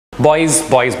Boys,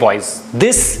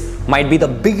 this might be the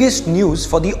biggest news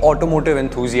for the automotive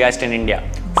enthusiast in India.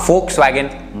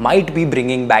 Volkswagen might be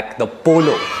bringing back the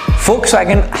Polo.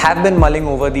 Volkswagen have been mulling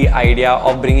over the idea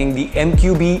of bringing the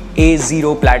MQB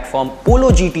A0 platform Polo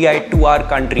GTI to our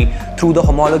country through the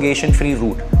homologation-free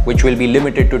route, which will be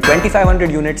limited to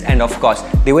 2,500 units, and of course,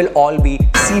 they will all be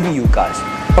CBU cars.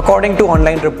 According to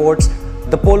online reports,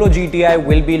 the Polo GTI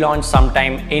will be launched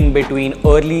sometime in between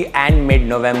early and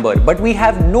mid-November, but we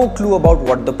have no clue about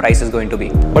what the price is going to be.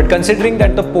 But considering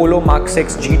that the Polo Mark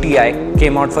 6 GTI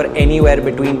came out for anywhere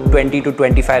between 20 to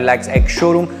 25 lakhs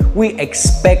ex-showroom, we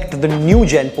expect the new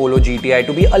gen Polo GTI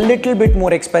to be a little bit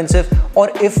more expensive,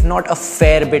 or if not a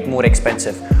fair bit more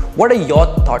expensive. What are your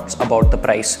thoughts about the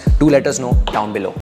price? Do let us know down below.